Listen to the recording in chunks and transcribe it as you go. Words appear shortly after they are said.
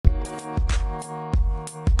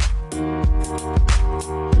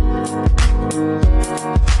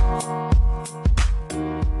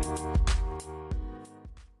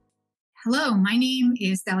Hello, my name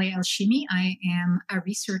is Dalia Elshimi. I am a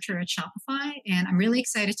researcher at Shopify, and I'm really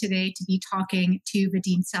excited today to be talking to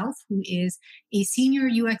Vadim Self, who is a senior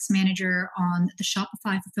UX manager on the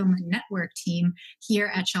Shopify Fulfillment Network team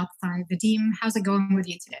here at Shopify. Vadim, how's it going with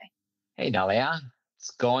you today? Hey, Dalia. It's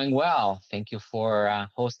going well. Thank you for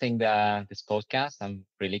hosting this podcast. I'm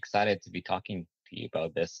really excited to be talking to you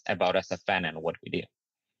about SFN and what we do.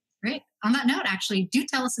 Great. On that note, actually, do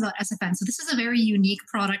tell us about SFN. So this is a very unique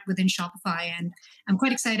product within Shopify, and I'm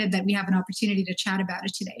quite excited that we have an opportunity to chat about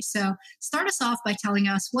it today. So start us off by telling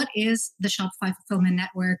us, what is the Shopify Fulfillment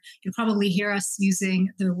Network? You'll probably hear us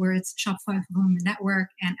using the words Shopify Fulfillment Network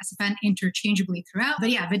and SFN interchangeably throughout.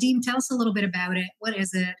 But yeah, Vadim, tell us a little bit about it. What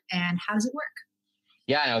is it and how does it work?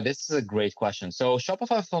 Yeah, no, this is a great question. So Shopify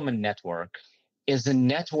Fulfillment Network is a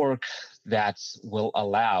network that will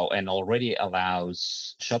allow and already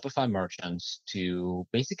allows Shopify merchants to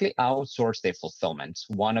basically outsource their fulfillment.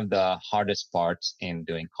 One of the hardest parts in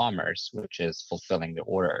doing commerce, which is fulfilling the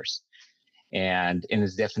orders. And it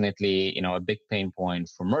is definitely, a big pain point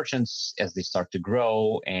for merchants as they start to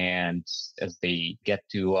grow and as they get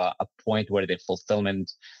to a point where the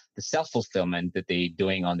self-fulfillment that they're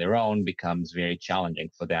doing on their own becomes very challenging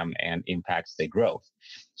for them and impacts their growth.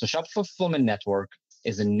 So Shopify Fulfillment Network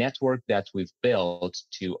is a network that we've built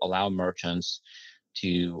to allow merchants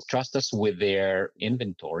to trust us with their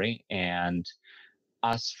inventory and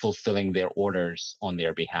us fulfilling their orders on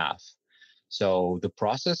their behalf. So the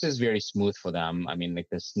process is very smooth for them. I mean,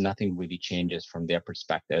 there's nothing really changes from their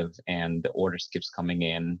perspective, and the orders keeps coming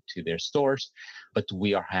in to their stores, but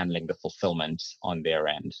we are handling the fulfillment on their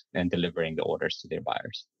end and delivering the orders to their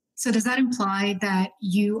buyers. So does that imply that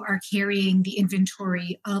you are carrying the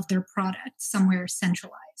inventory of their product somewhere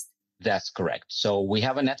centralized? That's correct. So we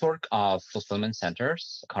have a network of fulfillment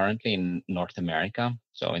centers currently in North America.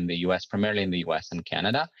 So in the US, primarily in the US and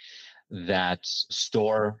Canada, that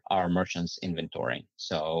store our merchants' inventory.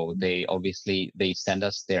 So they send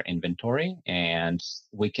us their inventory, and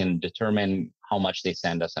we can determine how much they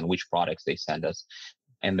send us and which products they send us.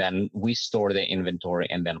 And then we store the inventory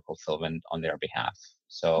and then fulfillment on their behalf.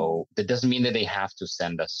 So that doesn't mean that they have to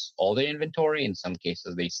send us all the inventory. In some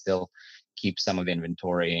cases, they still keep some of the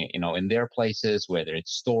inventory, in their places, whether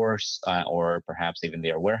it's stores or perhaps even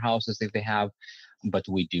their warehouses if they have. But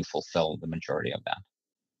we do fulfill the majority of that.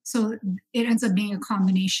 So it ends up being a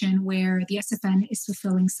combination where the SFN is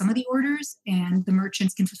fulfilling some of the orders and the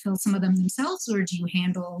merchants can fulfill some of them themselves, or do you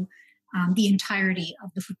handle the entirety of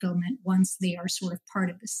the fulfillment once they are sort of part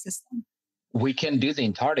of the system? We can do the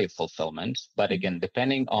entirety of fulfillment, but again,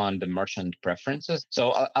 depending on the merchant preferences.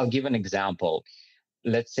 So I'll give an example.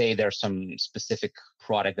 Let's say there's some specific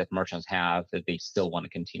product that merchants have that they still want to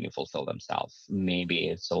continue to fulfill themselves. Maybe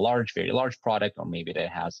it's a very large product, or maybe it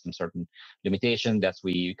has some certain limitation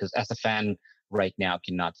because SFN right now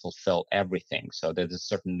cannot fulfill everything. So there's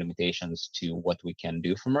certain limitations to what we can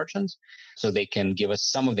do for merchants. So they can give us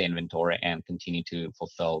some of the inventory and continue to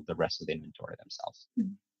fulfill the rest of the inventory themselves.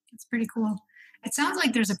 That's pretty cool. It sounds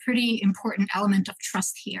like there's a pretty important element of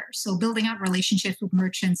trust here. So building up relationships with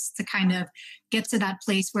merchants to kind of get to that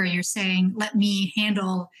place where you're saying, let me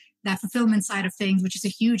handle that fulfillment side of things, which is a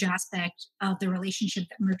huge aspect of the relationship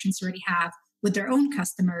that merchants already have with their own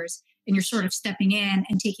customers. And you're sort of stepping in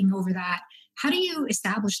and taking over that. How do you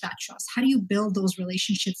establish that trust? How do you build those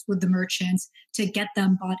relationships with the merchants to get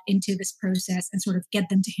them bought into this process and sort of get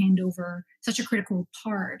them to hand over such a critical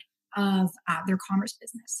part of their commerce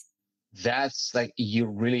business? That's you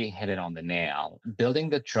really hit it on the nail. Building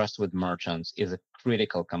the trust with merchants is a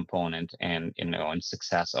critical component and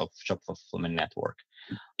success of Shopify Fulfillment Network.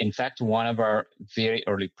 In fact, one of our very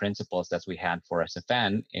early principles that we had for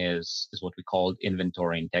SFN is what we called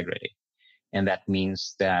inventory integrity. And that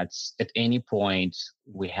means that at any point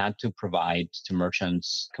we had to provide to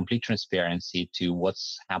merchants complete transparency to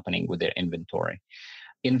what's happening with their inventory.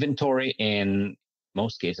 Inventory in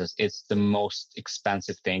most cases, it's the most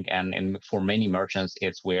expensive thing. And for many merchants,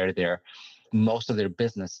 it's where most of their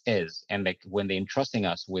business is. And when they're entrusting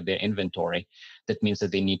us with their inventory, that means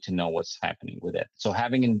that they need to know what's happening with it. So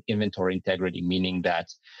having an inventory integrity, meaning that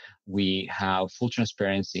we have full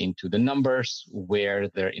transparency into the numbers, where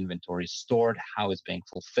their inventory is stored, how it's being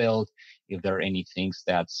fulfilled, if there are any things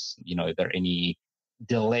if there are any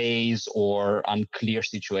delays or unclear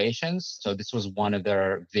situations. So this was one of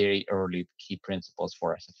their very early key principles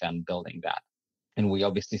for SFN building that. And we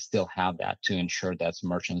obviously still have that to ensure that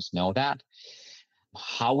merchants know that.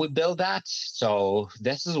 How we build that? So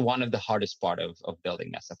this is one of the hardest part of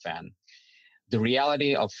building SFN. The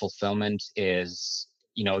reality of fulfillment is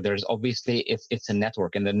there's obviously it's a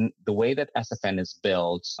network, and then the way that SFN is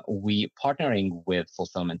built, we partnering with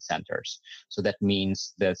fulfillment centers. So that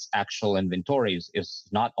means this actual inventory is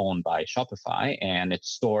not owned by Shopify, and it's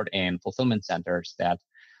stored in fulfillment centers that,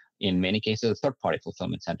 in many cases, third-party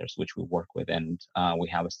fulfillment centers, which we work with and we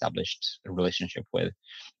have established a relationship with.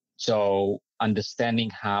 So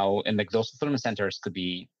understanding how, and like those fulfillment centers could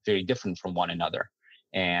be very different from one another,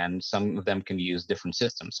 and some of them can use different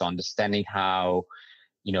systems. So understanding how,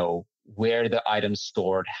 where the item's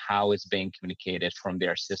stored, how it's being communicated from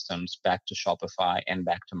their systems back to Shopify and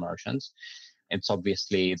back to merchants. It's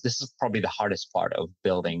obviously, this is probably the hardest part of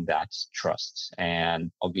building that trust.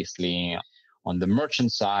 And obviously, on the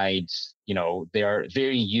merchant side, they are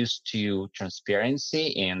very used to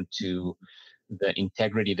transparency and to the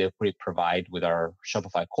integrity that we provide with our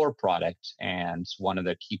Shopify core product. And one of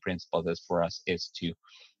the key principles for us is to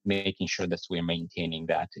making sure that we're maintaining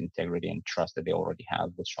that integrity and trust that they already have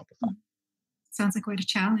with Shopify. Sounds like quite a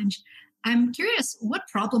challenge. I'm curious, what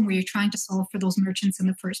problem were you trying to solve for those merchants in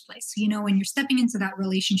the first place? So, when you're stepping into that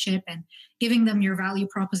relationship and giving them your value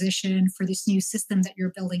proposition for this new system that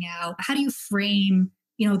you're building out, how do you frame,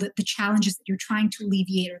 the challenges that you're trying to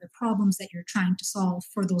alleviate or the problems that you're trying to solve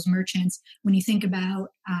for those merchants when you think about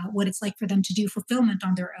what it's like for them to do fulfillment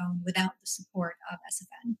on their own without the support of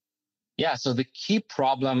SFN? Yeah, so the key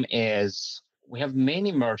problem is we have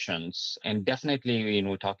many merchants, and definitely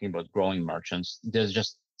we're talking about growing merchants, there's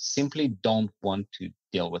just simply don't want to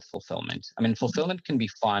deal with fulfillment. I mean, fulfillment can be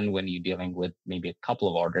fun when you're dealing with maybe a couple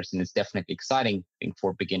of orders, and it's definitely exciting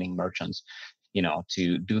for beginning merchants,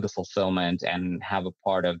 to do the fulfillment and have a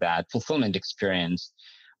part of that fulfillment experience.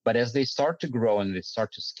 But as they start to grow and they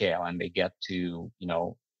start to scale and they get to,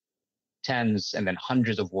 tens and then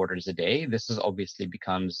hundreds of orders a day, this is obviously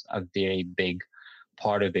becomes a very big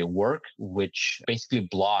part of their work, which basically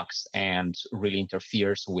blocks and really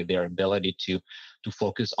interferes with their ability to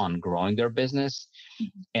focus on growing their business.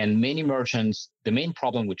 Mm-hmm. And many merchants, the main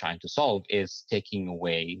problem we're trying to solve is taking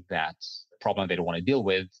away that problem they don't want to deal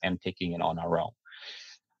with and taking it on our own.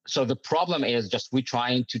 So the problem is just we're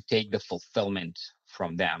trying to take the fulfillment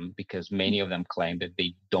from them, because many of them claim that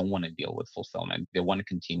they don't want to deal with fulfillment. They want to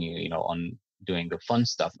continue, on doing the fun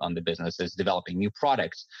stuff on the businesses, developing new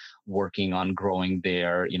products, working on growing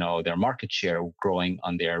their, their market share, growing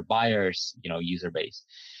on their buyers, user base.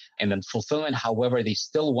 And then fulfillment, however, they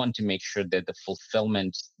still want to make sure that the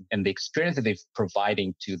fulfillment and the experience that they're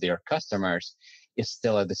providing to their customers is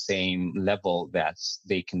still at the same level that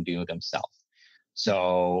they can do themselves.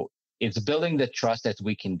 So it's building the trust that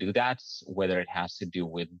we can do that, whether it has to do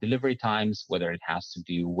with delivery times, whether it has to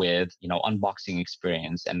do with, unboxing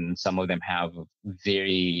experience. And some of them have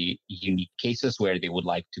very unique cases where they would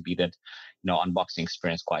like to be that, unboxing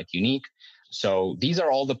experience quite unique. So these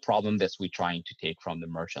are all the problems that we're trying to take from the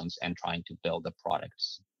merchants and trying to build the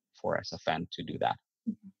products for SFN to do that.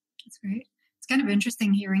 That's great. It's kind of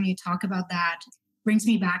interesting hearing you talk about that. Brings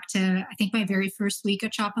me back to, I think, my very first week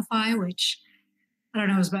at Shopify, which I don't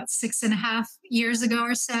know, it was about 6.5 years ago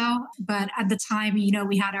or so. But at the time,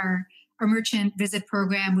 we had our merchant visit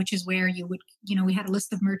program, which is where you would, we had a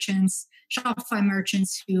list of merchants, Shopify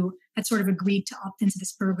merchants who had sort of agreed to opt into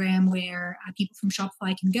this program where people from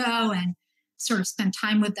Shopify can go and sort of spend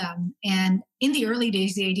time with them. And in the early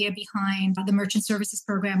days, the idea behind the merchant services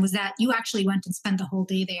program was that you actually went and spent the whole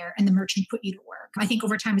day there and the merchant put you to work. I think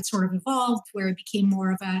over time it sort of evolved where it became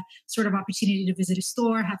more of a sort of opportunity to visit a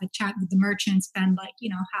store, have a chat with the merchant, spend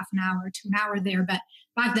half an hour to an hour there. But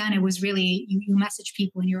back then it was really, you message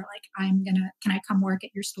people and you're like, can I come work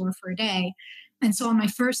at your store for a day? And so on my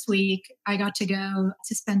first week, I got to go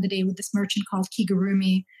to spend the day with this merchant called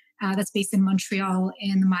Kigurumi, that's based in Montreal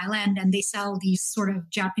in the Mile End, and they sell these sort of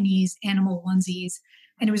Japanese animal onesies.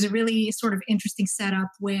 And it was a really sort of interesting setup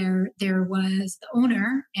where there was the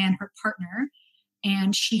owner and her partner,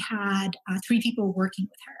 and she had 3 people working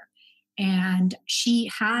with her. And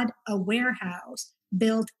she had a warehouse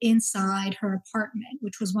built inside her apartment,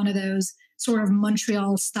 which was one of those sort of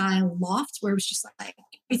Montreal style lofts where it was just like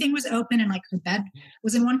everything was open and like her bed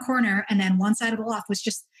was in one corner. And then one side of the loft was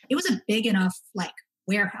just, it was a big enough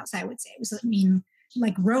warehouse, I would say. It was,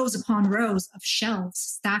 like rows upon rows of shelves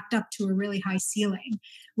stacked up to a really high ceiling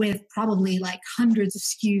with probably hundreds of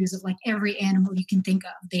SKUs of every animal you can think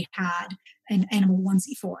of. They had an animal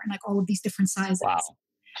onesie for, and all of these different sizes. Wow.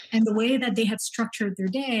 And the way that they had structured their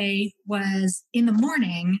day was in the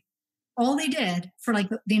morning, all they did for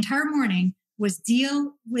the entire morning was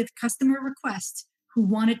deal with customer requests who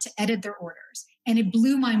wanted to edit their orders. And it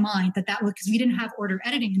blew my mind that was because we didn't have order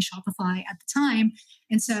editing in Shopify at the time.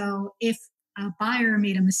 And so if a buyer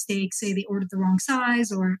made a mistake, say they ordered the wrong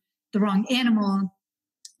size or the wrong animal,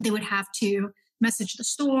 They would have to message the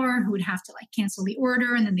store, who would have to like cancel the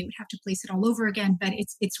order, and then they would have to place it all over again. But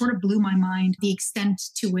it sort of blew my mind the extent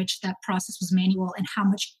to which that process was manual and how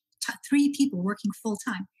much three people working full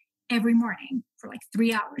time every morning for like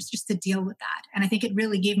 3 hours just to deal with that. And I think it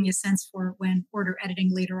really gave me a sense for when order editing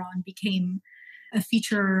later on became a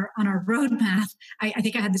feature on our roadmap. I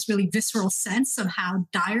think I had this really visceral sense of how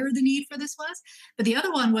dire the need for this was. But the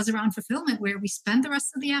other one was around fulfillment, where we spent the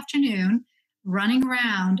rest of the afternoon running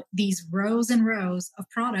around these rows and rows of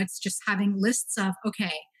products, just having lists of,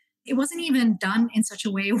 okay, it wasn't even done in such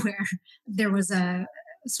a way where there was a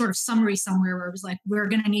sort of summary somewhere where it was like, we're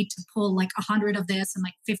going to need to pull like 100 of this and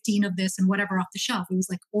like 15 of this and whatever off the shelf. It was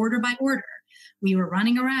like order by order. We were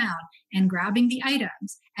running around and grabbing the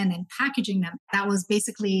items and then packaging them. That was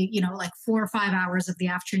basically, like 4 or 5 hours of the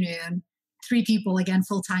afternoon, three people again,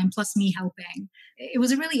 full time, plus me helping. It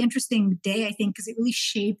was a really interesting day, I think, because it really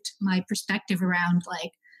shaped my perspective around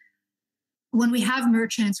like, when we have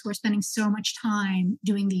merchants who are spending so much time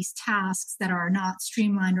doing these tasks that are not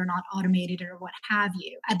streamlined or not automated or what have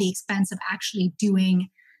you, at the expense of actually doing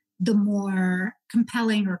the more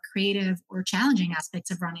compelling or creative or challenging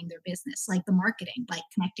aspects of running their business, like the marketing, like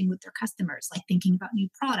connecting with their customers, like thinking about new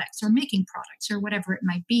products or making products or whatever it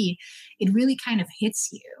might be, it really kind of hits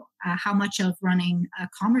you how much of running a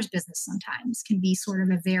commerce business sometimes can be sort of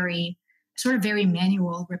very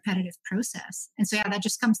manual, repetitive process. And so, yeah, that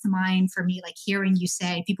just comes to mind for me, like hearing you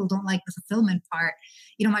say people don't like the fulfillment part.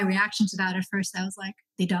 My reaction to that at first, I was like,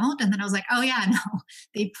 they don't? And then I was like, oh, yeah, no,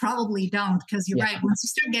 they probably don't. Because you're right. Once you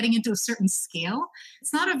start getting into a certain scale,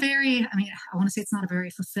 it's not a very, I want to say it's not a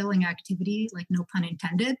very fulfilling activity, like no pun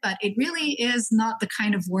intended, but it really is not the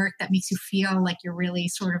kind of work that makes you feel like you're really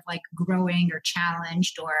sort of like growing or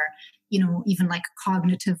challenged or, even like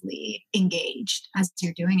cognitively engaged as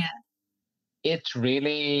you're doing it. It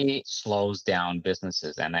really slows down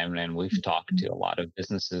businesses. And we've talked to a lot of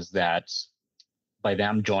businesses that by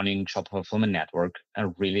them joining Shopify Fulfillment Network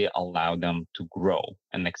really allow them to grow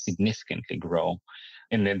and like significantly grow.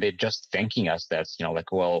 And then they're just thanking us that's,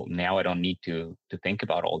 like, well, now I don't need to think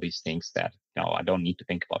about all these things that, I don't need to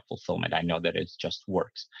think about fulfillment. I know that it just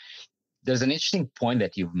works. There's an interesting point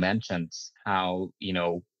that you've mentioned how,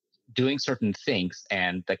 doing certain things.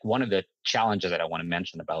 And like one of the challenges that I want to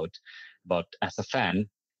mention about SFN,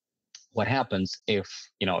 what happens if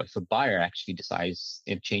a buyer actually decides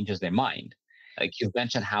it changes their mind? Like you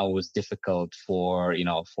mentioned how it was difficult for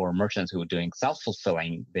merchants who are doing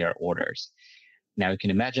self-fulfilling their orders. Now you can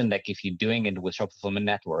imagine like if you're doing it with Shopify Fulfillment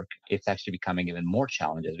Network, it's actually becoming even more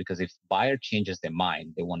challenges, because if buyer changes their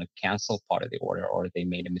mind, they want to cancel part of the order or they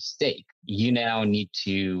made a mistake, you now need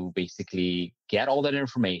to basically get all that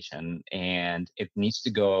information, and it needs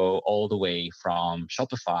to go all the way from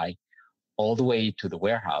Shopify all the way to the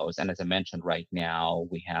warehouse. And as I mentioned, right now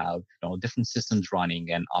we have different systems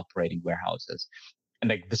running and operating warehouses. And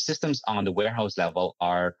like the systems on the warehouse level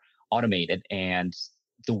are automated, and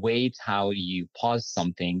the way how you pause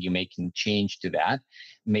something, you making change to that,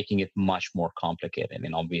 making it much more complicated.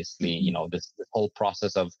 And obviously, this whole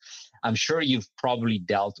process of, I'm sure you've probably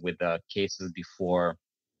dealt with the cases before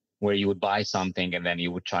where you would buy something and then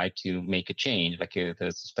you would try to make a change, like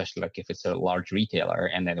especially like if it's a large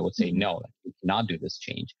retailer, and then it would say, no, like, you cannot do this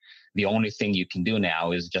change. The only thing you can do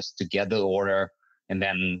now is just to get the order and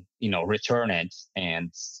then, return it.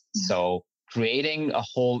 And so creating a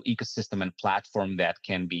whole ecosystem and platform that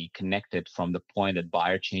can be connected from the point that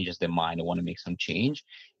buyer changes their mind and want to make some change.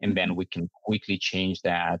 And then we can quickly change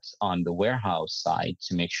that on the warehouse side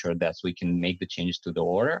to make sure that we can make the changes to the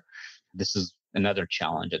order. This is another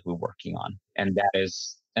challenge that we're working on. And that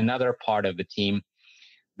is another part of the team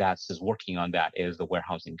that's just working on that, is the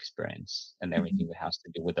warehousing experience and everything that has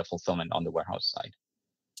to do with the fulfillment on the warehouse side.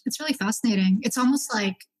 It's really fascinating. It's almost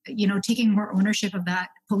like, taking more ownership of that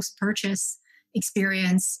post-purchase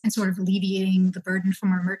experience and sort of alleviating the burden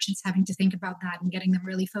from our merchants having to think about that and getting them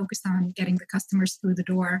really focused on getting the customers through the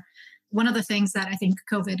door. One of the things that I think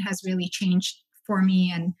COVID has really changed for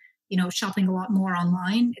me, and shopping a lot more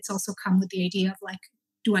online, it's also come with the idea of like,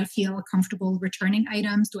 do I feel comfortable returning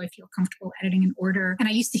items? Do I feel comfortable editing an order? And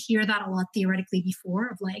I used to hear that a lot theoretically before,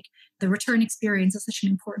 of like the return experience is such an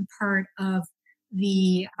important part of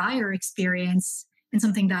the buyer experience, and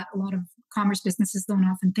something that a lot of commerce businesses don't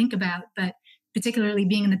often think about. But particularly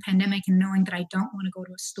being in the pandemic and knowing that I don't want to go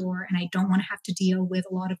to a store and I don't want to have to deal with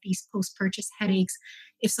a lot of these post-purchase headaches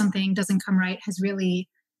if something doesn't come right, has really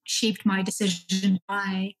shaped my decision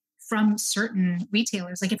from certain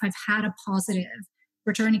retailers. Like if I've had a positive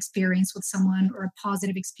return experience with someone, or a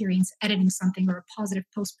positive experience editing something, or a positive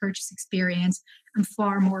post-purchase experience, I'm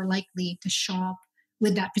far more likely to shop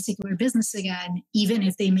with that particular business again, even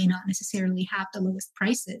if they may not necessarily have the lowest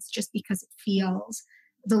prices, just because it feels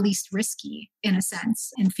the least risky in a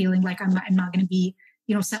sense, and feeling like I'm not going to be,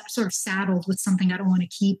 sort of saddled with something I don't want to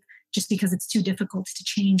keep just because it's too difficult to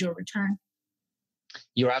change or return.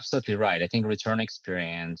 You're absolutely right. I think return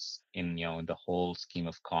experience in the whole scheme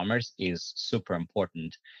of commerce is super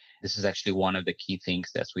important. This is actually one of the key things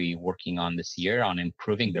that we're working on this year on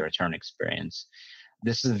improving the return experience.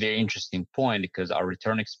 This is a very interesting point because our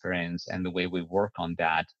return experience and the way we work on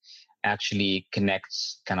that actually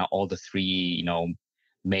connects kind of all the three,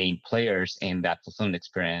 main players in that fulfillment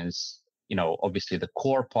experience. Obviously the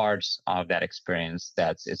core parts of that experience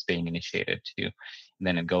that's is being initiated to. And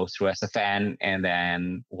then it goes through SFN, and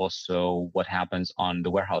then also what happens on the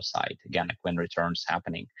warehouse side, again, like when returns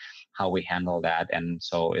happening, how we handle that. And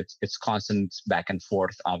so it's constant back and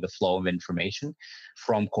forth of the flow of information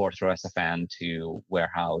from core through SFN to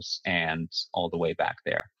warehouse and all the way back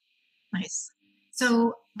there. Nice.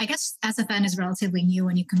 So I guess SFN is relatively new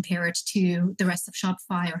when you compare it to the rest of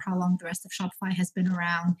Shopify, or how long the rest of Shopify has been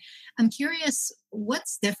around. I'm curious,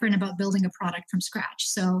 what's different about building a product from scratch?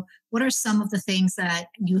 So what are some of the things that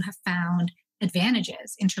you have found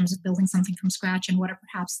advantages in terms of building something from scratch? And what are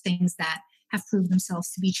perhaps things that have proved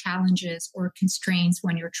themselves to be challenges or constraints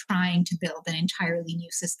when you're trying to build an entirely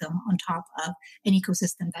new system on top of an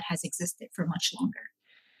ecosystem that has existed for much longer?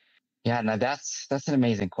 Yeah, now that's an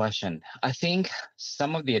amazing question. I think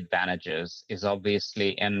some of the advantages is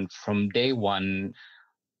obviously, and from day one,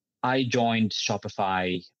 I joined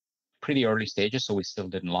Shopify pretty early stages, so we still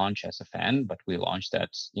didn't launch SFN, but we launched that,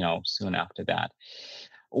 soon after that.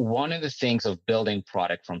 One of the things of building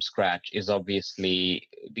product from scratch is obviously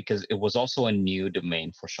because it was also a new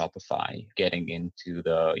domain for Shopify, getting into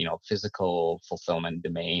the, physical fulfillment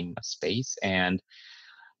domain space. And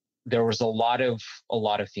there was a lot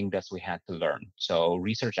of things that we had to learn. So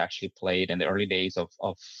research actually played in the early days of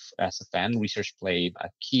SFN. Research played a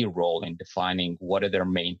key role in defining what are the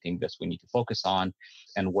main things that we need to focus on,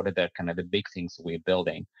 and what are the kind of the big things that we're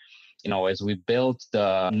building. As we built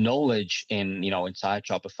the knowledge inside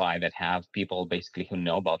Shopify that have people basically who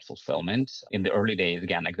know about fulfillment in the early days,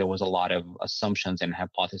 again, like there was a lot of assumptions and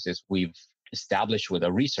hypotheses we've established with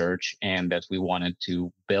the research, and that we wanted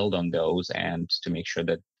to build on those and to make sure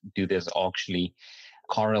that do this actually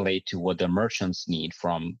correlate to what the merchants need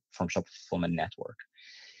from Shopify Fulfillment Network.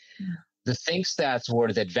 Yeah. The things that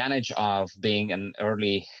were the advantage of being an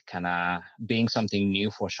early being something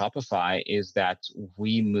new for Shopify is that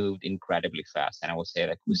we moved incredibly fast. And I would say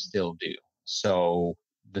that we still do. So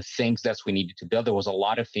the things that we needed to build, there was a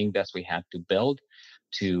lot of things that we had to build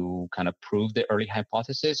to kind of prove the early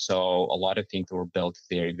hypothesis. So a lot of things were built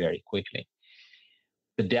very, very quickly.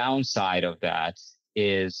 The downside of that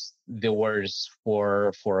is there was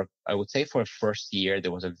for I would say for first year,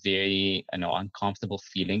 there was a very uncomfortable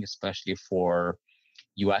feeling, especially for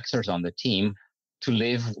UXers on the team, to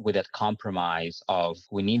live with that compromise of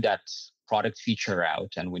we need that product feature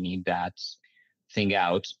out and we need that thing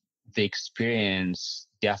out. The experience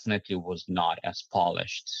definitely was not as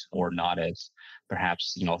polished or not as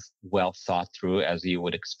perhaps well thought through as you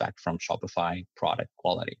would expect from Shopify product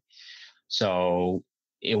quality. So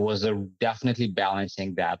it was definitely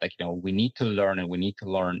balancing that, we need to learn, and we need to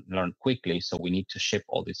learn quickly. So we need to ship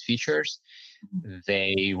all these features.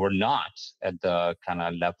 They were not at the kind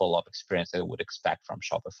of level of experience that I would expect from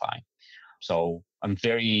Shopify. So I'm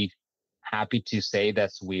very happy to say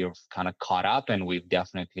that we've kind of caught up, and we've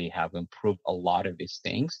definitely have improved a lot of these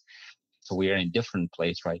things. So we are in a different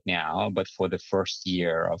place right now. But for the first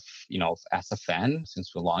year of SFN,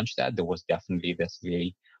 since we launched that, there was definitely this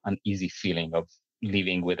very uneasy feeling of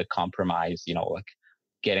leaving with a compromise,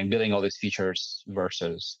 building all these features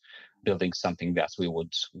versus building something that we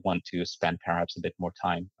would want to spend perhaps a bit more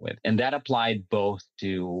time with. And that applied both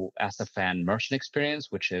to SFN merchant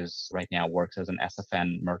experience, which is right now works as an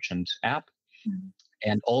SFN merchant app,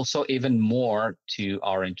 and also even more to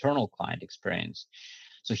our internal client experience.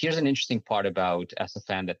 So here's an interesting part about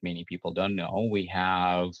SFN that many people don't know. We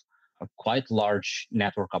have a quite large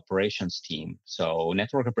network operations team. So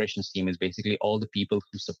network operations team is basically all the people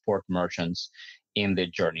who support merchants in their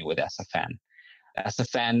journey with SFN.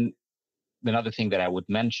 SFN, another thing that I would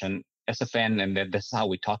mention, SFN, and this is how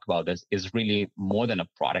we talk about this, is really more than a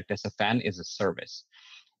product. SFN is a service.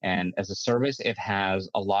 And as a service, it has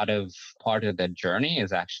a lot of part of that journey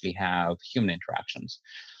is actually have human interactions.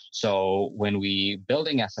 So when we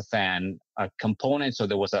building SFN, a component, so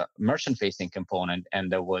there was a merchant-facing component,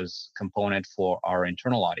 and there was component for our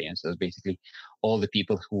internal audiences, basically all the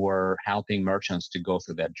people who were helping merchants to go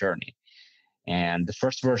through that journey. And the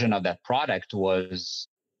first version of that product was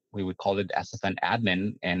we would call it SFN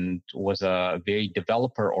admin, and was a very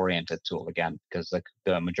developer oriented tool again, because like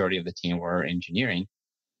the majority of the team were engineering.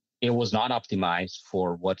 It was not optimized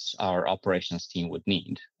for what our operations team would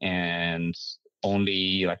need. And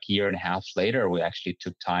only like a year and a half later, we actually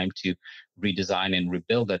took time to redesign and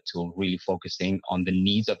rebuild that tool, really focusing on the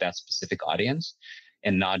needs of that specific audience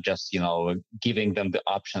and not just, giving them the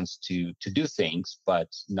options to do things, but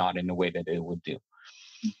not in a way that they would do.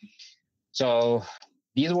 So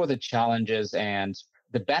these were the challenges and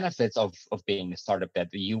the benefits of being a startup, that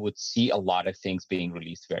you would see a lot of things being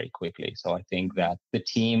released very quickly. So I think that the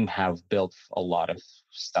team have built a lot of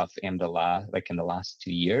stuff in the last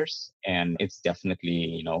 2 years, and it's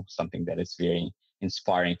definitely something that is very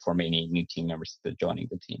inspiring for many new team members that are joining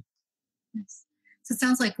the team. Yes. So it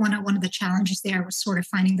sounds like one of the challenges there was sort of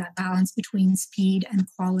finding that balance between speed and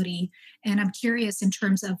quality. And I'm curious in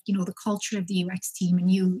terms of, the culture of the UX team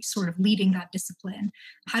and you sort of leading that discipline.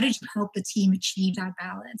 How did you help the team achieve that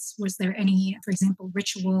balance? Was there any, for example,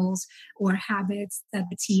 rituals or habits that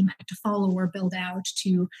the team had to follow or build out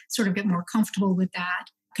to sort of get more comfortable with that,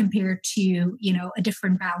 compared to, a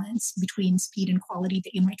different balance between speed and quality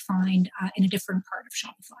that you might find in a different part of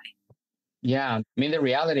Shopify? Yeah, I mean, the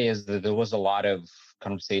reality is that there was a lot of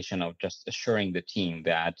conversation of just assuring the team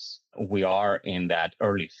that we are in that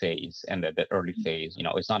early phase, and that early phase,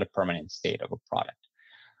 it's not a permanent state of a product.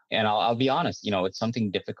 And I'll be honest, it's something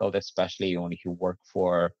difficult, especially when you work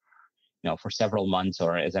for, for several months,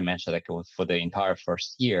 or as I mentioned, like for the entire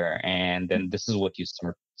first year. And then this is what you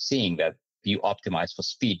start seeing, that you optimize for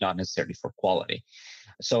speed, not necessarily for quality.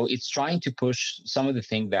 So it's trying to push some of the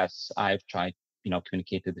things that I've tried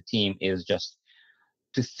communicate to the team, is just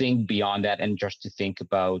to think beyond that and just to think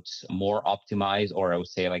about more optimized, or I would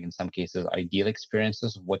say like in some cases, ideal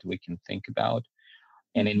experiences, what we can think about.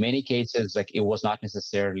 And in many cases, like it was not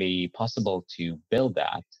necessarily possible to build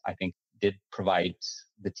that. I think did provide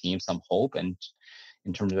the team some hope, and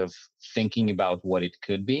in terms of thinking about what it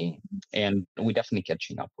could be. And we're definitely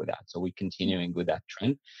catching up with that. So we're continuing with that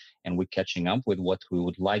trend, and we're catching up with what we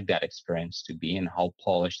would like that experience to be, and how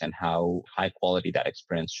polished and how high quality that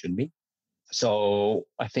experience should be. So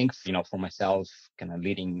I think, for myself, kind of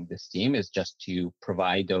leading this team is just to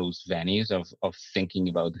provide those venues of thinking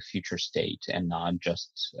about the future state, and not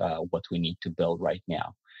just what we need to build right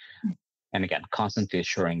now. And again, constantly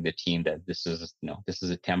assuring the team that this is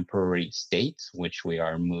a temporary state, which we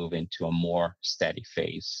are moving to a more steady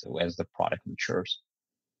phase as the product matures.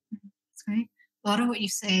 That's great. A lot of what you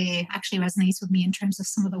say actually resonates with me in terms of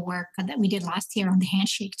some of the work that we did last year on the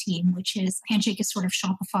Handshake team, which is Handshake is sort of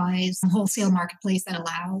Shopify's wholesale marketplace that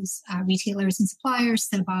allows retailers and suppliers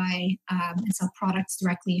to buy and sell products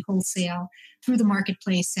directly wholesale through the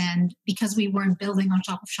marketplace. And because we weren't building on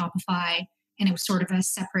top of Shopify, and it was sort of a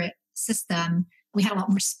separate system, we had a lot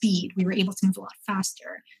more speed. We were able to move a lot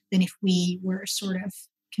faster than if we were sort of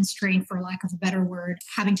constrained, for lack of a better word,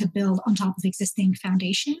 having to build on top of existing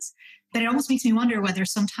foundations. But it almost makes me wonder whether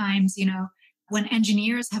sometimes, when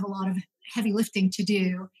engineers have a lot of heavy lifting to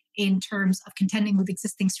do in terms of contending with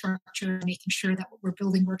existing structure, making sure that what we're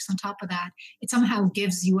building works on top of that, it somehow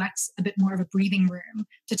gives UX a bit more of a breathing room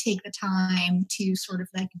to take the time to sort of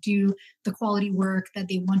like do the quality work that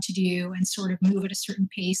they want to do and sort of move at a certain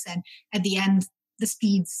pace. And at the end, the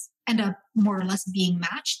speeds end up more or less being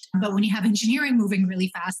matched. But when you have engineering moving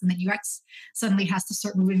really fast and then UX suddenly has to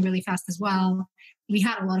start moving really fast as well, we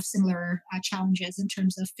had a lot of similar challenges in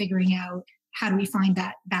terms of figuring out how do we find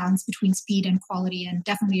that balance between speed and quality. And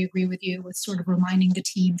definitely agree with you with sort of reminding the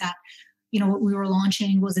team that, what we were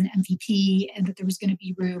launching was an MVP and that there was going to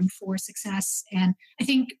be room for success. And I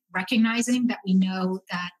think recognizing that we know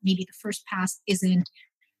that maybe the first pass isn't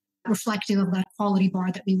reflective of that quality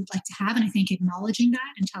bar that we would like to have. And I think acknowledging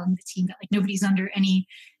that and telling the team that like nobody's under any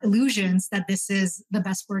illusions that this is the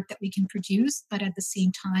best work that we can produce. But at the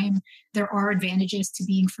same time, there are advantages to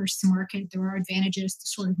being first to market. There are advantages to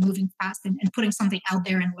sort of moving fast and putting something out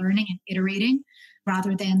there and learning and iterating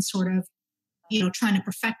rather than sort of, trying to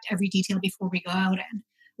perfect every detail before we go out. And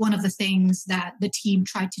one of the things that the team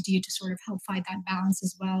tried to do to sort of help find that balance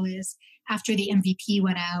as well is after the MVP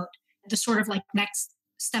went out, the sort of like next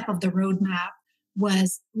step of the roadmap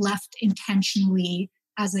was left intentionally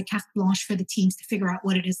as a carte blanche for the teams to figure out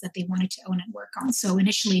what it is that they wanted to own and work on. So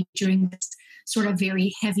initially during this sort of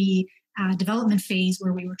very heavy development phase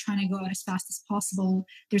where we were trying to go out as fast as possible,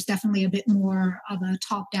 there's definitely a bit more of a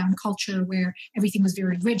top-down culture where everything was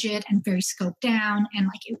very rigid and very scoped down. And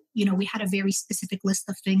we had a very specific list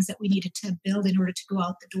of things that we needed to build in order to go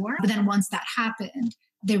out the door. But then once that happened,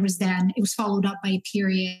 it was followed up by a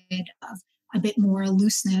period of a bit more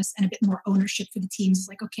looseness and a bit more ownership for the teams. It's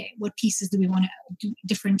like, okay, what pieces do we want to do?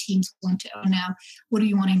 Different teams want to own now. What do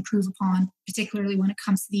you want to improve upon, particularly when it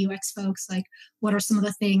comes to the UX folks? Like, what are some of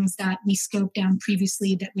the things that we scoped down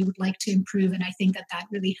previously that we would like to improve? And I think that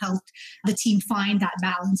really helped the team find that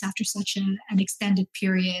balance after such an extended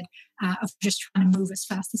period of just trying to move as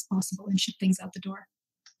fast as possible and ship things out the door.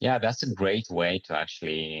 Yeah, that's a great way to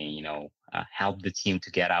actually, help the team to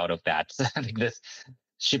get out of that, like this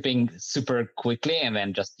shipping super quickly. And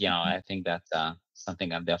then just, I think that's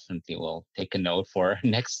something I definitely will take a note for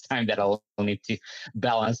next time, that I'll need to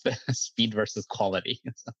balance the speed versus quality.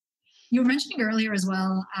 So. You were mentioning earlier as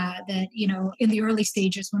well that, in the early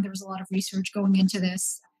stages when there was a lot of research going into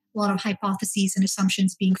this, a lot of hypotheses and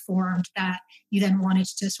assumptions being formed that you then wanted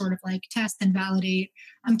to sort of like test and validate.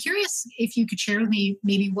 I'm curious if you could share with me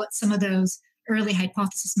maybe what some of those early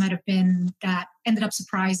hypotheses might have been that ended up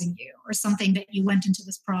surprising you, or something that you went into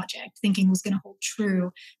this project thinking was going to hold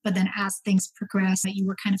true, but then as things progressed, that you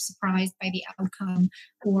were kind of surprised by the outcome,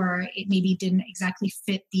 or it maybe didn't exactly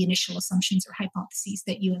fit the initial assumptions or hypotheses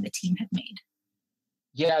that you and the team had made.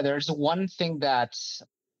 Yeah, there's one thing that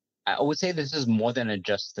I would say this is more than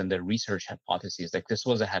just in the research hypotheses. Like, this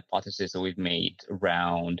was a hypothesis that we've made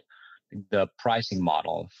around the pricing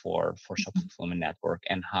model for Shopify Fulfillment Network,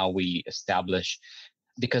 and how we establish,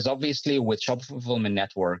 because obviously with Shopify Fulfillment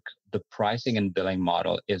Network, the pricing and billing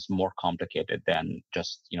model is more complicated than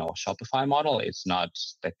just, a Shopify model. It's not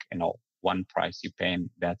like, one price you pay and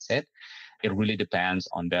that's it. It really depends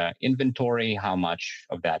on the inventory, how much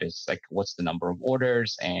of that is like, what's the number of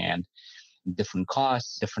orders, and different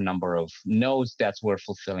costs, different number of nodes that's we're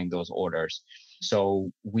fulfilling those orders.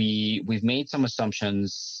 So we've made some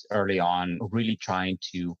assumptions early on, really trying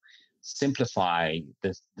to simplify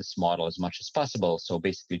this model as much as possible. So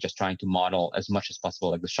basically just trying to model as much as possible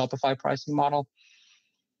like the Shopify pricing model.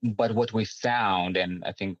 But what we found, and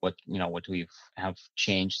I think what we have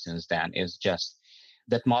changed since then, is just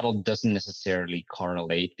that model doesn't necessarily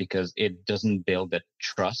correlate, because it doesn't build that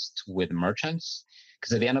trust with merchants.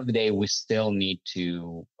 Because at the end of the day, we still need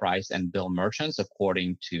to price and bill merchants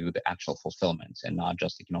according to the actual fulfillments, and not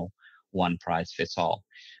just, one price fits all.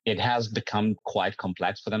 It has become quite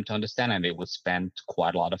complex for them to understand, and they would spend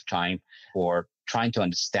quite a lot of time for trying to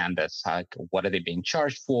understand this. Like, what are they being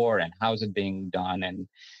charged for, and how is it being done? And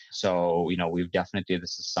so, we've definitely,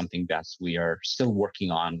 this is something that we are still working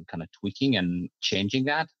on, kind of tweaking and changing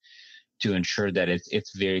that to ensure that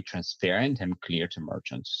it's very transparent and clear to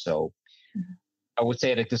merchants. So I would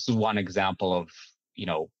say that this is one example of,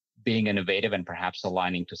 being innovative and perhaps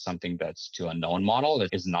aligning to something that's to a known model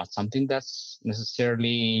that is not something that's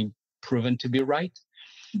necessarily proven to be right.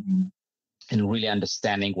 Mm-hmm. And really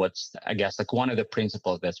understanding what's, I guess, like one of the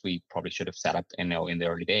principles that we probably should have set up, in the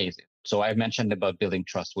early days. So I've mentioned about building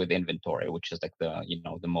trust with inventory, which is like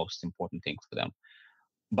the most important thing for them.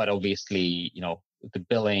 But obviously, the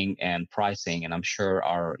billing and pricing, and I'm sure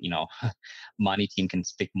our, money team can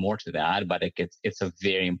speak more to that, but it's a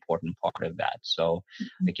very important part of that. So,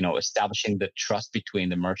 establishing the trust between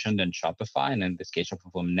the merchant and Shopify, and in this case, Shopify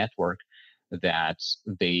Fulfillment Network, that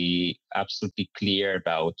they absolutely clear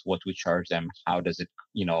about what we charge them. How does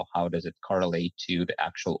it correlate to the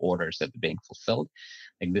actual orders that are being fulfilled?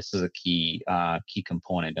 Like, this is a key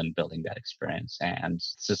component in building that experience, and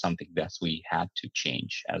this is something that we had to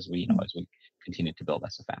change as we continue to build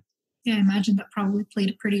SFN. Yeah, I imagine that probably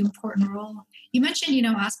played a pretty important role. You mentioned,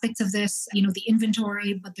 aspects of this, the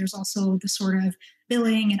inventory, but there's also the sort of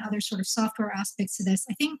billing and other sort of software aspects to this.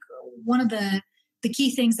 I think one of the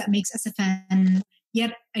key things that makes SFN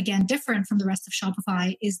yet again different from the rest of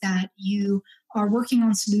Shopify is that you are working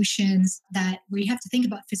on solutions where you have to think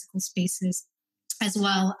about physical spaces as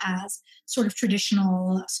well as sort of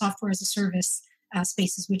traditional software as a service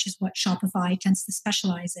spaces, which is what Shopify tends to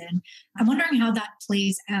specialize in. I'm wondering how that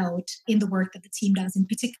plays out in the work that the team does, and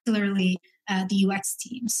particularly the UX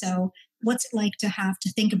team. So what's it like to have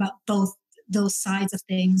to think about both those sides of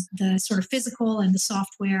things, the sort of physical and the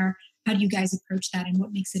software? How do you guys approach that, and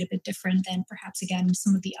what makes it a bit different than perhaps, again,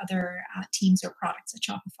 some of the other teams or products at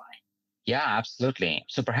Shopify? Yeah, absolutely.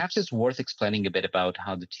 So perhaps it's worth explaining a bit about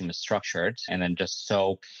how the team is structured. And then just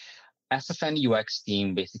so SFN UX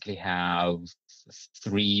team basically have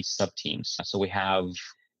 3 sub-teams. So we have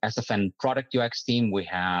SFN product UX team, we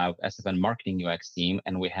have SFN marketing UX team,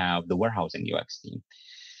 and we have the warehousing UX team.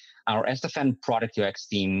 Our SFN product UX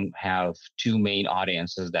team have two main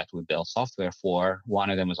audiences that we build software for.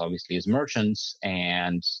 One of them is obviously is merchants,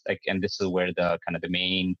 and this is where the kind of the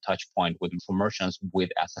main touch point with for merchants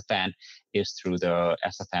with SFN is through the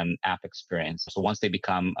SFN app experience. So once they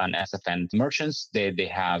become an SFN merchants,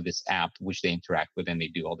 they have this app which they interact with and they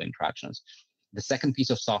do all the interactions. The second piece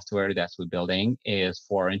of software that we're building is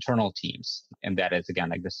for internal teams. And that is, again,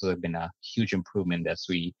 like this has been a huge improvement that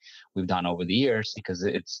we've done over the years, because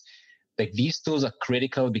it's like these tools are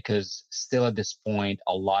critical because still at this point,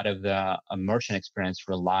 a lot of the merchant experience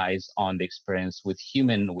relies on the experience with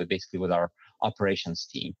with our operations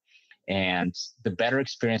team. And the better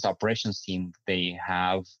experience operations team they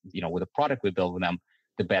have, with the product we build with them,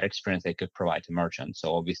 the better experience they could provide to merchants.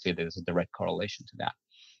 So obviously there's a direct correlation to that.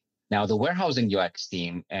 Now, the warehousing UX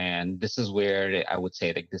team, and this is where I would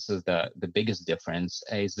say that this is the biggest difference,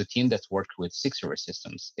 is the team that's worked with 6 River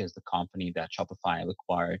Systems, is the company that Shopify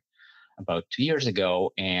acquired about 2 years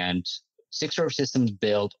ago. And 6 River Systems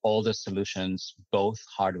built all the solutions, both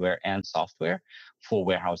hardware and software, for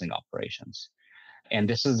warehousing operations. And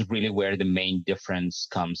this is really where the main difference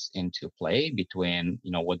comes into play between,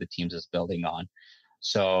 what the teams is building on.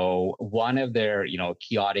 So one of their,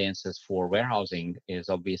 key audiences for warehousing is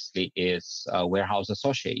obviously warehouse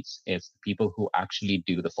associates. It's people who actually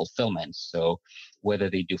do the fulfillment. So whether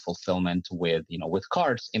they do fulfillment with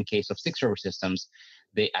carts, in case of 6 River Systems,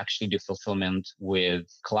 they actually do fulfillment with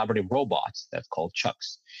collaborative robots that's called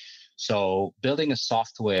trucks. So building a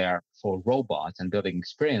software for robots and building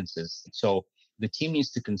experiences. So the team needs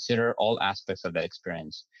to consider all aspects of that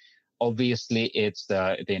experience. Obviously, it's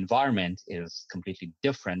the environment is completely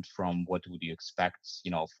different from what would you expect,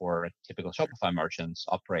 for typical Shopify merchants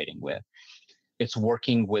operating with. It's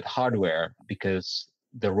working with hardware because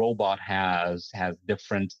the robot has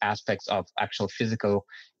different aspects of actual physical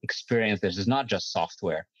experience. This is not just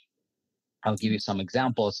software. I'll give you some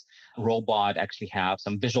examples. Robot actually have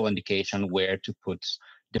some visual indication where to put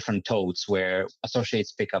different totes where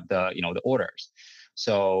associates pick up the orders.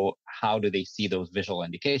 So how do they see those visual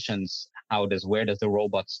indications? Where does the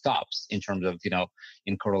robot stops in terms of,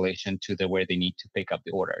 in correlation to where they need to pick up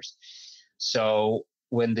the orders? So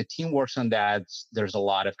when the team works on that, there's a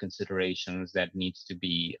lot of considerations that needs to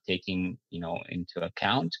be taken, into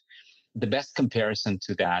account. The best comparison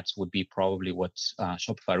to that would be probably what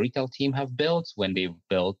Shopify retail team have built when they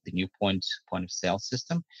built the new point of sale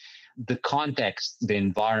system. The context, the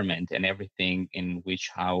environment, and everything in which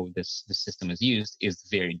how the system is used is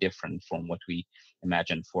very different from what we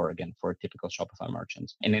imagine for a typical Shopify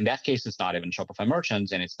merchant. And in that case, it's not even Shopify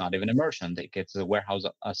merchants, and it's not even a merchant. It's a warehouse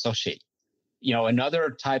associate. Another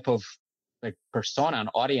type of persona and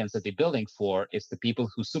audience that they're building for is the people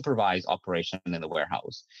who supervise operation in the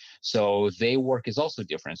warehouse. So their work is also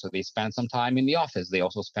different. So they spend some time in the office. They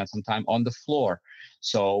also spend some time on the floor.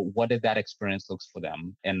 So what did that experience looks for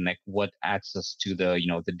them, and what access to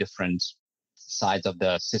the different sides of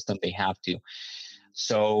the system they have to.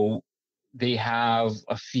 So they have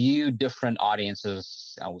a few different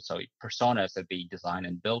audiences, personas that they design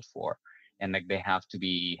and build for, and they have to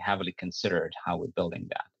be heavily considered how we're building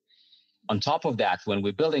that. On top of that, when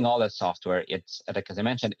we're building all that software, it's, as I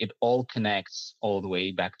mentioned, it all connects all the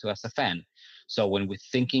way back to SFN. So when we're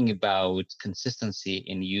thinking about consistency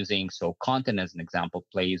in using, content as an example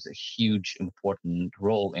plays a huge important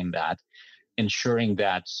role in that, ensuring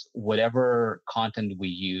that whatever content we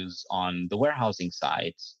use on the warehousing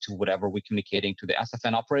side, to whatever we're communicating to the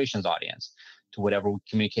SFN operations audience, to whatever we're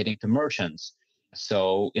communicating to merchants.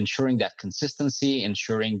 So ensuring that consistency,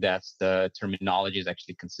 ensuring that the terminology is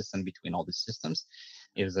actually consistent between all the systems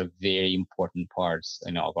is a very important part,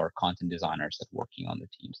 of our content designers that working on the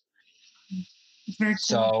teams. Very cool.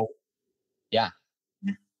 So, yeah.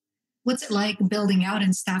 What's it like building out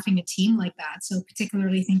and staffing a team like that? So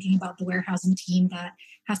particularly thinking about the warehousing team that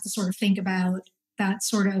has to sort of think about that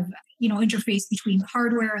sort of, interface between the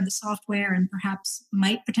hardware and the software, and perhaps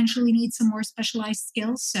might potentially need some more specialized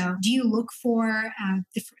skills. So do you look for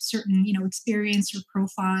certain, experience or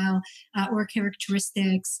profile or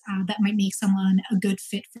characteristics that might make someone a good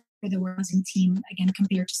fit for the warehousing team, again,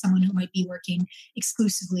 compared to someone who might be working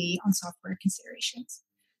exclusively on software considerations?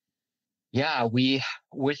 Yeah,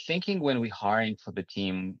 we're thinking when we're hiring for the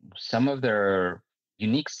team, some of their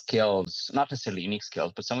unique skills, not necessarily unique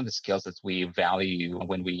skills, but some of the skills that we value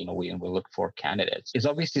when we look for candidates is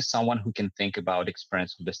obviously someone who can think about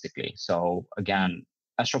experience holistically. So again,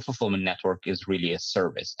 a shop fulfillment network is really a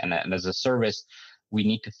service, and as a service, we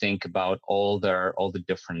need to think about all the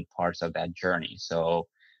different parts of that journey. So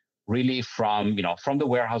really from the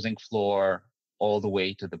warehousing floor all the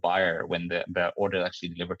way to the buyer when the order is actually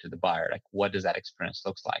delivered to the buyer. Like, what does that experience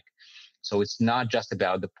looks like? So it's not just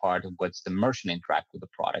about the part of what's the merchant interact with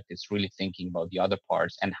the product. It's really thinking about the other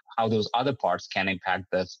parts and how those other parts can impact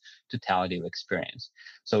this totality of experience.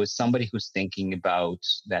 So it's somebody who's thinking about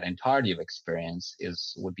that entirety of experience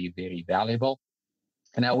would be very valuable.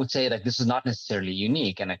 And I would say that this is not necessarily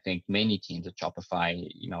unique. And I think many teams at Shopify,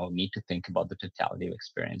 need to think about the totality of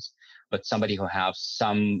experience. But somebody who has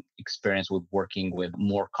some experience with working with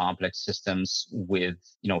more complex systems, with,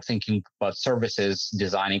 thinking about services,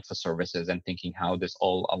 designing for services, and thinking how this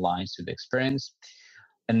all aligns to the experience.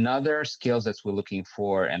 Another skills that we're looking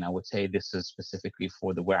for, and I would say this is specifically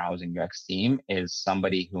for the warehousing UX team, is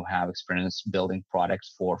somebody who have experience building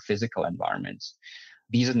products for physical environments.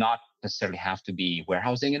 These are not necessarily have to be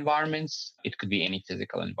warehousing environments. It could be any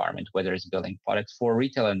physical environment, whether it's building products for a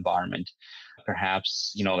retail environment,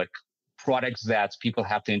 perhaps, like products that people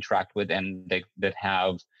have to interact with and that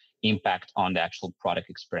have impact on the actual product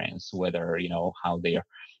experience, whether, how they are.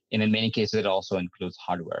 And in many cases, it also includes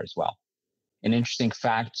hardware as well. An interesting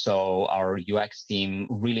fact, so our UX team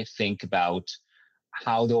really think about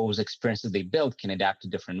how those experiences they build can adapt to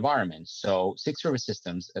different environments. So 6 River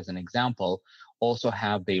Systems, as an example, also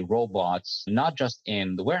have the robots, not just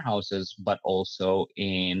in the warehouses, but also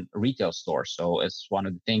in retail stores. So as one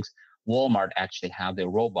of the things, Walmart actually have their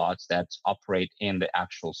robots that operate in the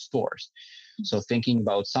actual stores. So thinking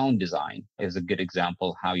about sound design is a good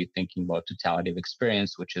example how you're thinking about totality of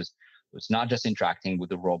experience, which is it's not just interacting with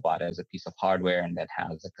the robot as a piece of hardware and that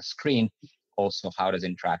has like a screen, also how does it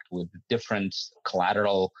interact with different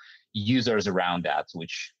collateral users around that,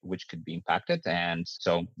 which could be impacted. And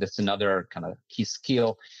so that's another kind of key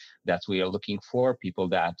skill that we are looking for, people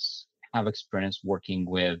that have experience working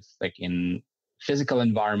with like in physical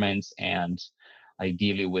environments and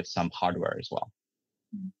ideally with some hardware as well.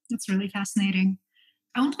 That's really fascinating.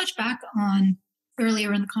 I want to touch back on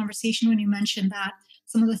earlier in the conversation when you mentioned that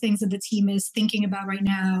some of the things that the team is thinking about right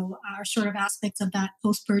now are sort of aspects of that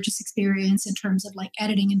post-purchase experience in terms of like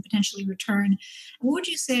editing and potentially return. What would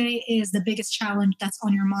you say is the biggest challenge that's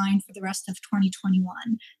on your mind for the rest of 2021?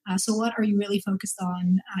 So what are you really focused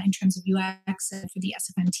on in terms of UX and for the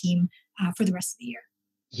SFN team for the rest of the year?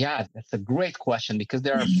 Yeah, that's a great question because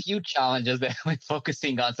there are a few challenges that we're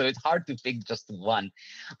focusing on. So it's hard to pick just one,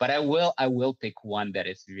 but I will pick one that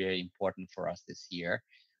is very important for us this year.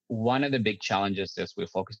 One of the big challenges that we're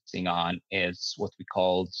focusing on is what we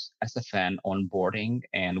call SFN onboarding.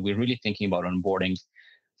 And we're really thinking about onboarding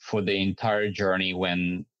for the entire journey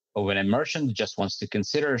when a merchant just wants to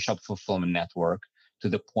consider a shop fulfillment network to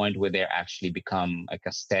the point where they actually become like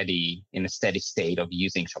a steady state of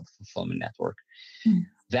using shop fulfillment network.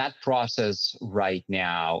 That process right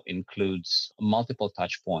now includes multiple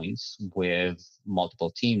touch points with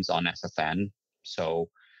multiple teams on SFN. So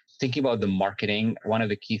thinking about the marketing, one of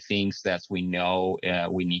the key things that we know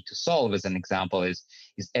we need to solve as an example is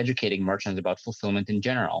educating merchants about fulfillment in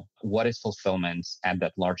general. What is fulfillment at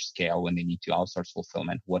that large scale when they need to outsource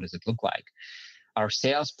fulfillment? What does it look like? Our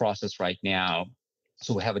sales process right now,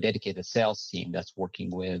 so we have a dedicated sales team that's working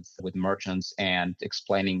with merchants and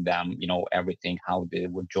explaining them, everything, how they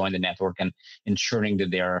would join the network and ensuring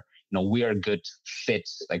that they're, we are a good fit,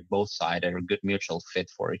 like both sides are a good mutual fit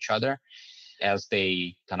for each other as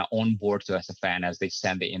they kind of onboard to SFN, as they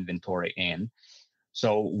send the inventory in.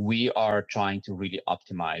 So we are trying to really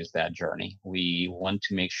optimize that journey. We want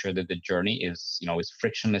to make sure that the journey is, as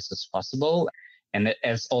frictionless as possible and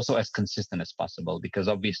as consistent as possible, because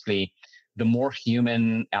obviously the more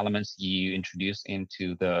human elements you introduce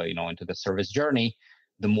into the service journey,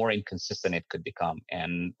 the more inconsistent it could become.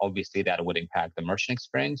 And obviously that would impact the merchant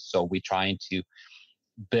experience. So we're trying to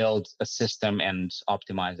build a system and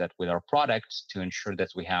optimize that with our product to ensure that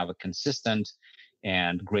we have a consistent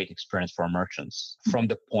and great experience for our merchants from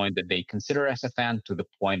the point that they consider SFN to the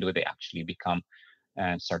point where they actually become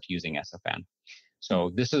and start using SFN.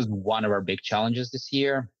 So this is one of our big challenges this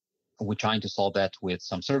year. We're trying to solve that with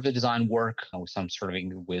some service design work, with some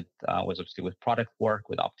serving with product work,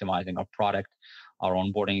 with optimizing our product, our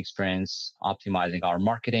onboarding experience, optimizing our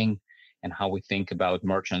marketing, and how we think about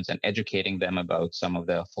merchants and educating them about some of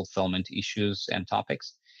the fulfillment issues and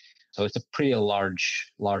topics. So it's a pretty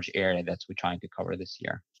large area that we're trying to cover this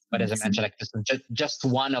year. But as I mentioned, like, this is just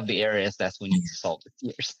one of the areas that we need to solve this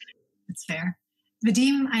year. That's fair.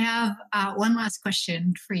 Vadim, I have one last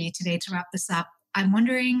question for you today to wrap this up. I'm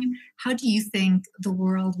wondering, how do you think the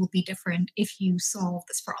world will be different if you solve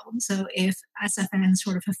this problem? So if SFN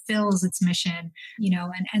sort of fulfills its mission,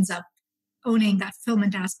 and ends up owning that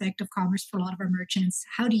fulfillment aspect of commerce for a lot of our merchants,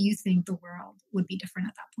 how do you think the world would be different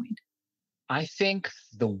at that point? I think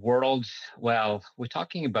the world, well, we're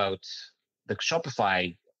talking about the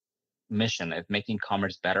Shopify mission of making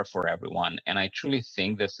commerce better for everyone. And I truly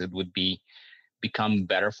think this it would become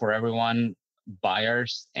better for everyone,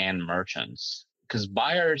 buyers and merchants. Because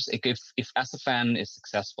buyers, if SFN is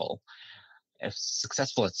successful, if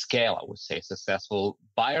successful at scale, I would say successful,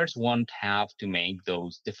 buyers won't have to make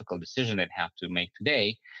those difficult decisions they have to make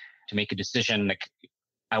today to make a decision like,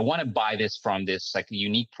 I want to buy this from this like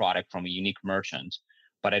unique product from a unique merchant,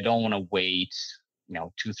 but I don't want to wait, 2,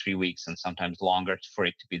 3 weeks and sometimes longer for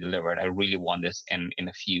it to be delivered. I really want this in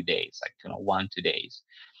a few days, like 1, 2 days.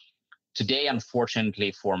 Today,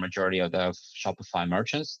 unfortunately, for majority of the Shopify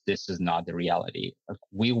merchants, this is not the reality. Like,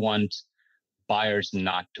 we want buyers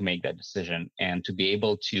not to make that decision and to be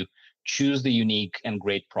able to choose the unique and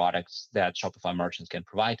great products that Shopify merchants can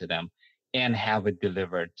provide to them and have it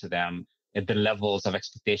delivered to them at the levels of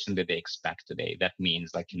expectation that they expect today. That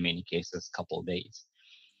means, like in many cases, a couple of days.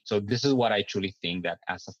 So this is what I truly think that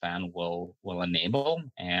SFN will enable,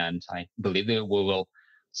 and I believe that we will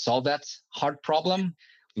solve that hard problem.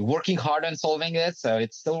 We're working hard on solving it, so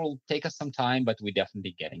it still will take us some time, but we're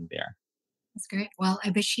definitely getting there. That's great. Well, I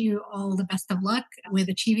wish you all the best of luck with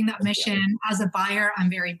achieving that mission. As a buyer, I'm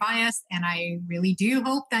very biased and I really do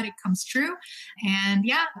hope that it comes true. And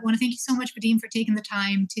yeah, I want to thank you so much, Vadim, for taking the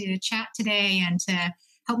time to chat today and to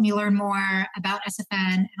help me learn more about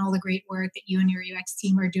SFN and all the great work that you and your UX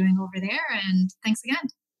team are doing over there. And thanks again.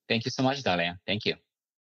 Thank you so much, Dalia. Thank you.